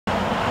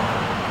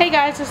Hey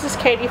guys, this is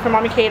Katie from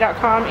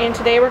mommyk.com, and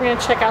today we're going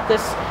to check out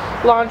this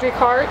laundry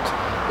cart.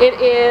 It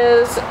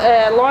is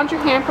a laundry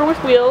hamper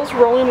with wheels,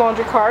 rolling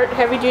laundry cart,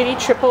 heavy duty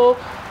triple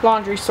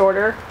laundry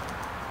sorter,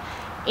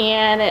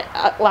 and it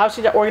allows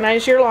you to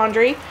organize your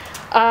laundry.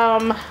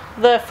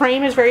 The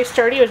frame is very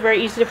sturdy. It was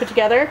very easy to put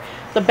together.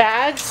 The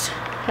bags,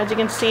 as you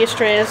can see,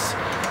 Estrella is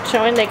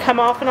showing, they come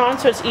off and on,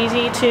 so it's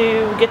easy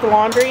to get the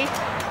laundry.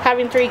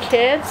 Having 3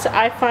 kids,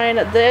 I find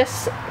that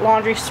this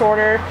laundry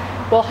sorter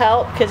will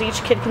help because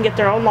each kid can get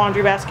their own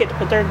laundry basket to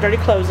put their dirty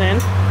clothes in.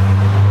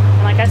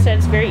 And like I said,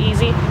 it's very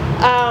easy.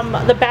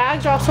 The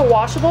bags are also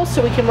washable,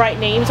 so we can write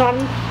names on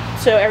them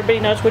so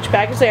everybody knows which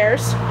bag is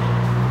theirs.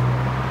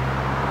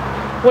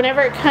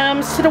 Whenever it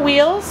comes to the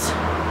wheels,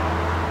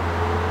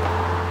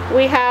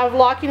 we have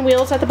locking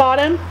wheels at the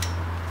bottom.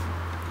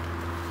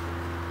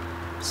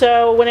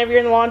 So whenever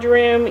you're in the laundry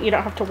room, you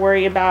don't have to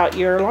worry about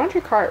your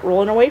laundry cart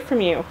rolling away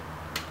from you.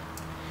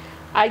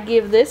 I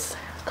give this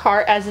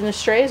cart, as in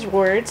Estrella's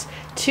words,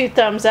 2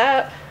 thumbs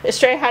up.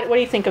 Estrella, what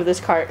do you think of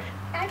this cart?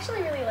 I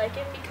actually really like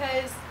it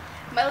because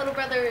my little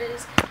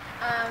brothers,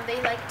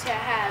 they like to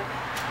have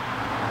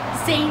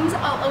stains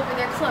all over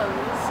their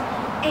clothes,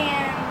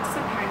 and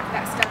sometimes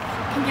that stuff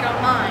can get on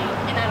mine,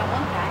 and I don't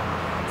want that.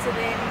 So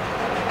then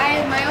I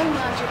have my own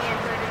laundry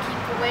hamper to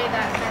keep away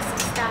that mess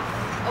of stuff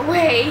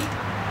away.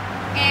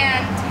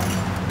 And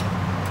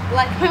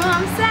like my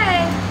mom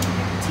said,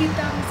 2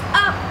 thumbs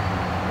up.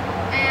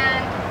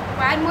 And if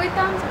I had more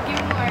thumbs, I'd give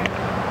it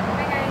more.